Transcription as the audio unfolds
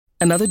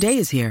Another day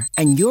is here,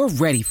 and you're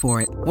ready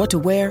for it. What to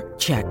wear?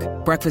 Check.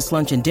 Breakfast,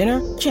 lunch, and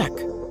dinner? Check.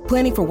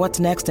 Planning for what's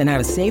next and how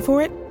to save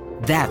for it?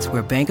 That's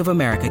where Bank of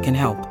America can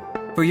help.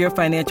 For your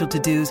financial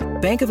to-dos,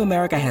 Bank of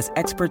America has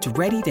experts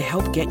ready to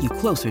help get you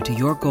closer to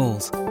your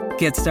goals.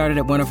 Get started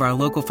at one of our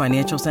local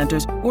financial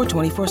centers or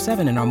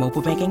 24/7 in our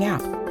mobile banking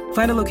app.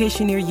 Find a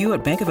location near you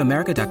at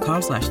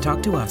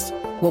bankofamerica.com/talktous.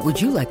 What would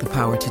you like the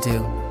power to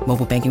do?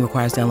 Mobile banking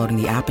requires downloading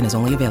the app and is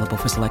only available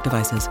for select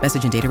devices.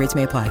 Message and data rates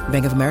may apply.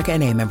 Bank of America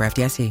NA, member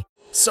FDIC.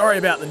 Sorry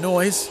about the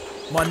noise.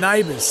 My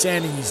neighbour's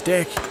sanding his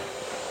deck.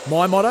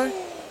 My motto?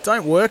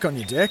 Don't work on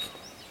your deck.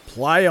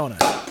 Play on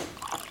it.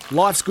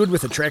 Life's good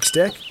with a Trex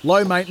deck.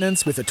 Low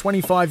maintenance with a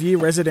 25-year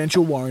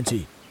residential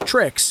warranty.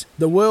 Trex,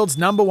 the world's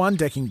 #1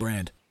 decking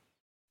brand.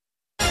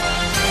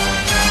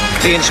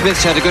 Ian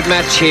Smith's had a good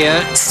match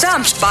here.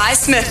 Stumped by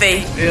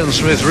Smithy. Ian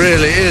Smith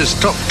really is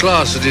top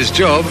class at his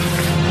job.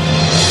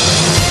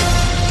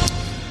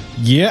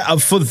 Yeah,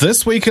 for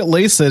this week at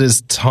least, it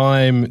is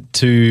time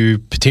to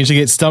potentially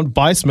get stumped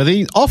by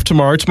Smithy. Off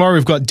tomorrow. Tomorrow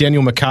we've got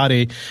Daniel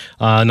McCarty.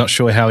 Not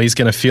sure how he's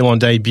going to feel on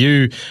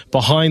debut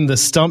behind the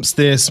stumps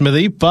there,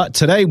 Smithy. But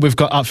today we've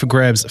got up for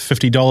grabs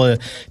 $50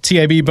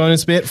 TAB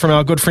bonus bet from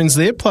our good friends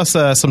there, plus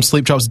some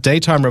Sleep Drops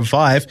Daytime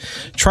Revive.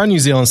 Try New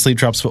Zealand Sleep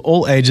Drops for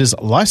all ages,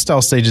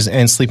 lifestyle stages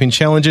and sleeping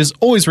challenges.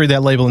 Always read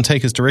that label and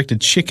take as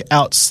directed. Check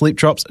out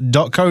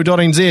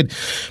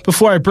sleepdrops.co.nz.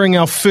 Before I bring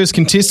our first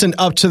contestant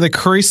up to the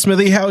crease,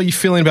 Smithy, how are you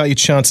feeling about your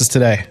chances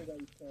today?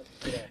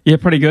 Yeah,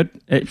 pretty good.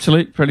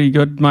 Absolutely, pretty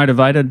good.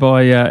 Motivated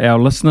by our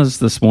listeners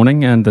this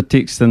morning and the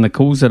texts and the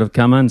calls that have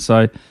come in.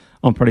 So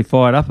I'm pretty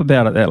fired up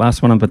about it, that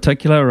last one in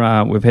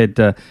particular. We've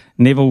had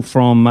Neville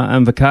from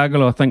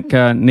Invercargill. I think,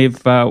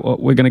 Nev,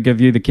 we're going to give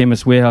you the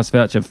Chemist Warehouse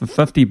voucher for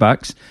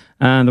 $50.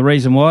 And the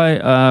reason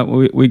why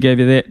we gave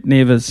you that,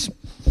 Nev, is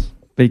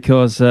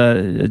because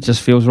it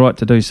just feels right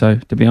to do so,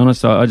 to be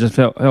honest. I just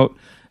felt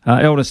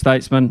elder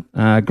statesman,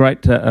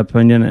 great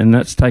opinion, and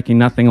that's taking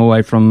nothing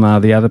away from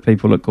the other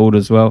people that called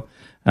as well.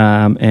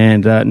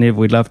 And Nev,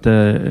 we'd love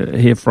to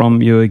hear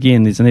from you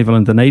again. There's Neville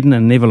in Dunedin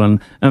and Neville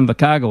in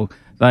Invercargill.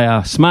 They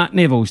are smart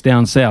Nevilles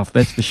down south,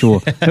 that's for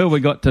sure. Who have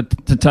we got to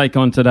take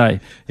on today?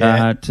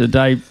 Yeah.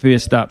 Today,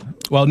 first up.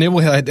 Well, Neville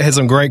had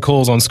some great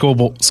calls on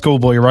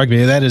schoolboy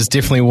rugby. That is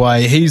definitely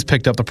why he's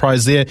picked up the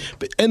prize there.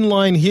 But in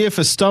line here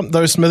for Stump,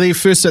 though, Smithy,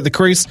 first at the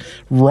crease,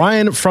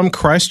 Ryan from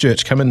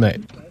Christchurch. Come in,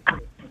 mate.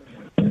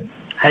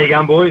 How you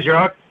going, boys? You all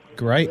right?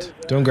 Great.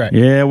 Doing great.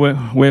 Yeah,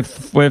 we're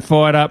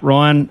fired up,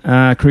 Ryan.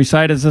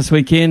 Crusaders this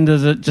weekend,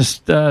 is it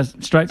just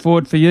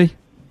straightforward for you?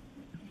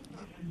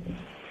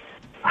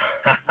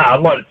 I'd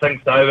like to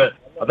think so, but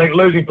I think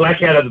losing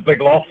Blackout is a big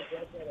loss.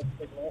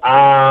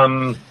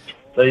 So,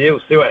 yeah,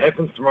 we'll see what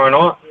happens tomorrow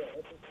night.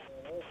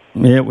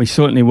 Yeah, we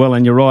certainly will,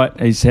 and you're right.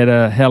 He's had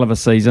a hell of a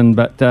season,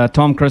 but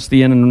Tom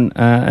Christie in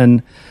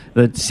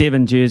the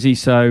 7 jersey,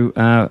 so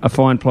a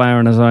fine player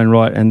in his own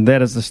right, and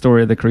that is the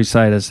story of the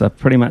Crusaders. They've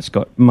pretty much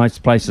got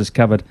most places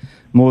covered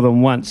more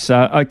than once.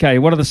 Okay,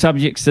 what are the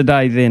subjects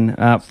today then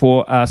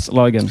for us,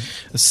 Logan?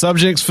 The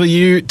subjects for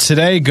you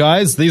today,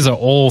 guys, these are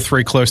all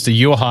three close to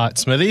your heart,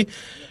 Smithy.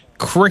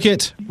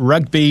 Cricket,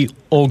 rugby,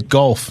 or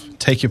golf?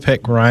 Take your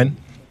pick, Ryan.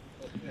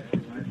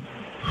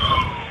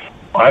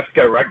 I have to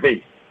go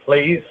rugby,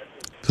 please.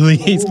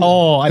 Please.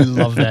 Oh, I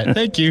love that.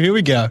 Thank you. Here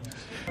we go.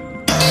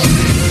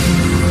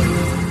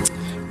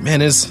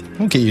 Manners,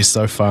 I'll get you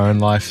so far in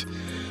life.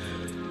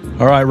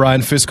 All right,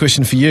 Ryan, first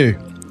question for you.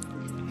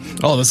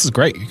 Oh, this is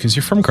great because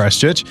you're from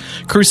Christchurch.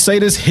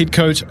 Crusaders head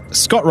coach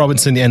Scott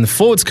Robinson and the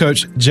forwards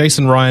coach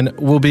Jason Ryan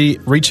will be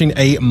reaching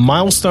a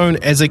milestone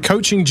as a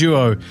coaching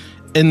duo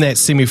in that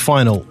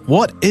semi-final.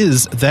 What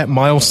is that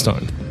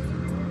milestone?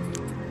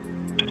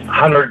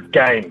 100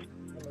 games.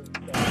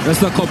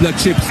 Just a couple of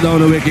chips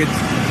down the wicket,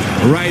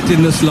 right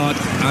in the slot,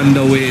 and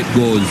away it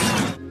goes.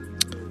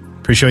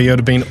 Pretty sure you would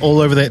have been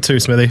all over that too,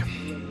 Smithy.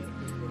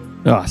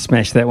 Oh, I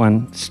smashed that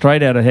one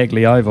straight out of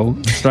Hagley Oval,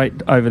 straight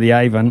over the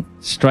Avon,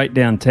 straight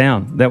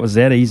downtown. That was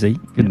that easy.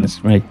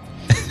 Goodness me.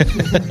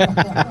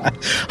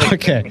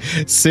 Okay,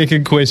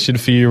 second question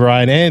for you,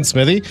 Ryan and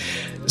Smithy.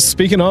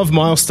 Speaking of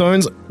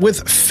milestones,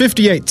 with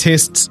 58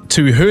 tests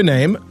to her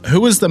name,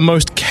 who is the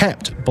most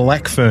capped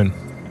black fern?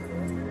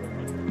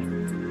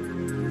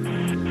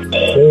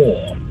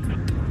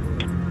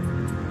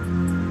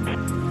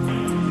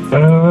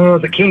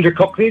 The Kendra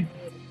Cockhead.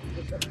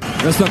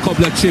 Just a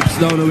couple of chips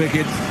down the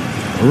wicket,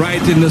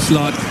 right in the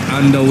slot,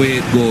 and away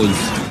it goes.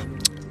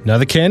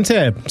 Another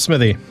Cantab,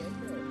 Smithy.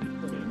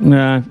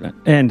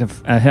 And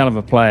a hell of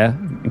a player.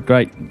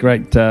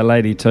 Great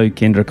lady too,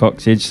 Kendra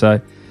Cocksedge.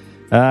 So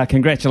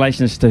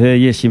congratulations to her.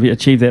 Yes, she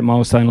achieved that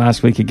milestone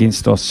last week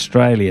against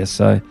Australia.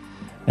 So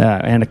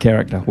and a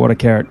character. What a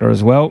character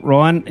as well.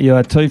 Ryan, you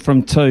are 2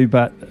 from 2,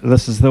 but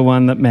this is the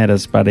one that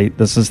matters, buddy.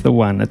 This is the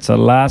one. It's a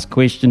last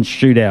question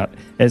shootout,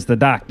 as the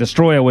Dark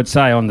Destroyer would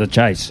say on The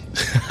Chase.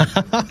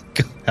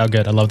 How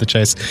good. I love The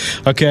Chase.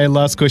 Okay,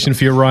 last question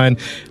for you, Ryan.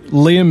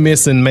 Liam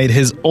Messon made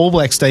his All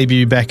Blacks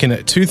debut back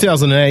in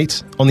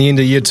 2008 on the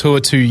end-of-year tour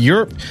to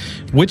Europe.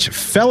 Which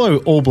fellow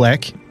All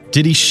Black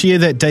did he share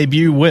that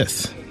debut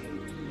with?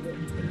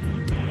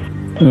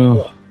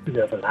 Oh,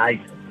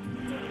 2008.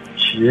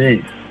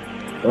 Jeez.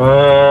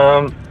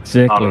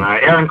 exactly. I don't know.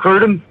 Aaron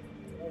Cruden?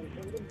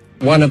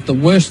 One of the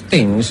worst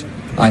things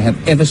I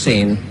have ever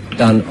seen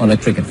done on a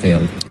cricket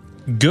field.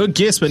 Good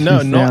guess, but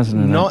no,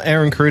 2008. not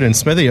Aaron Cruden.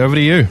 Smithy, over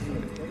to you.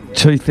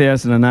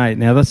 2008.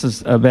 Now, this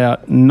is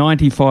about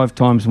 95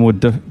 times more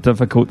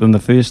difficult than the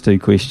first two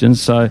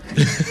questions. So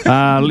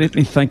let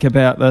me think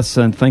about this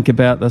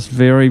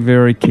very,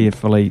 very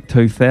carefully.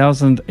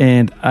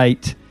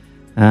 2008.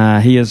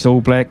 He is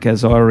All Black,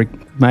 as I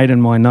made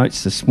in my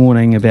notes this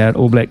morning about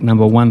All Black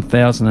number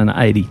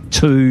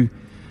 1082.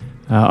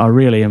 I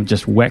really am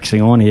just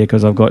waxing on here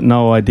because I've got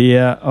no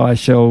idea. I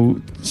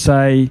shall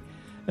say,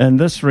 in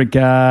this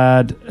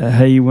regard,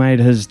 he made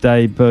his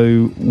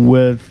debut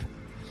with...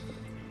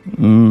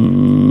 not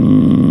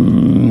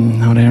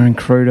Aaron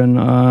Cruden.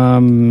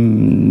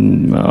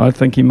 I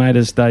think he made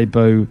his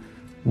debut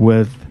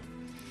with...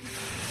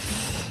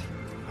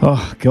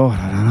 Oh, God,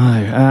 I don't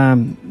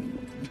know.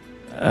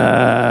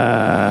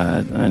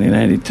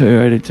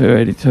 1982,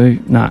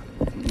 82. No,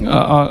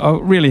 I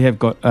really have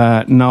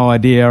got no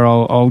idea.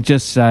 I'll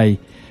just say,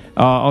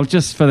 I'll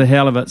just for the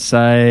hell of it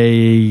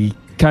say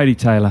Cody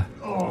Taylor.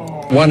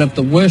 One of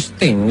the worst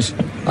things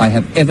I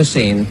have ever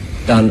seen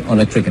done on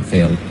a cricket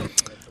field.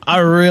 I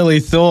really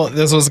thought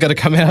this was going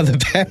to come out of the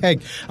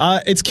bag.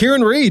 It's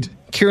Kieran Reid.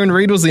 Kieran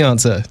Reid was the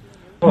answer.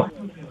 Wow.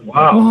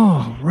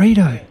 Oh,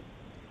 Rito.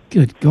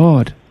 Good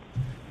God.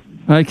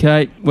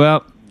 Okay,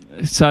 well,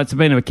 so it's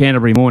been a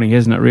Canterbury morning,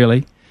 hasn't it,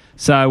 really?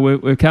 So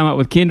we've come up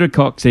with Kendra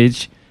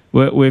Coxedge.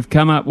 We've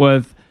come up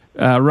with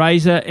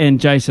Razor and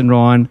Jason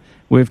Ryan.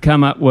 We've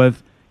come up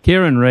with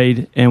Kieran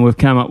Reid, and we've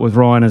come up with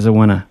Ryan as a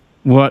winner.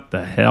 What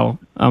the hell?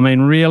 I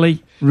mean,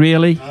 really?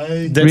 Really?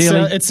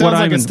 It sounds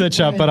like a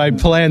stitch-up, but I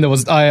planned. That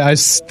was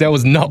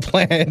not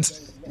planned.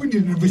 We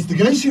did an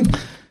investigation.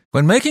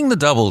 When making the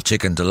double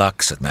chicken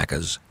deluxe at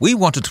Macca's, we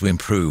wanted to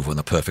improve on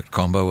the perfect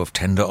combo of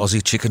tender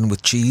Aussie chicken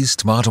with cheese,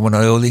 tomato and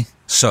aioli.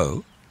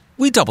 So,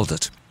 we doubled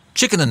it.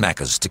 Chicken and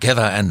Macca's,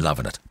 together and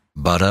loving it.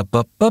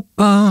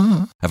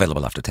 Ba-da-ba-ba-ba.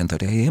 Available after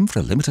 10:30 a.m. for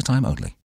a limited time only.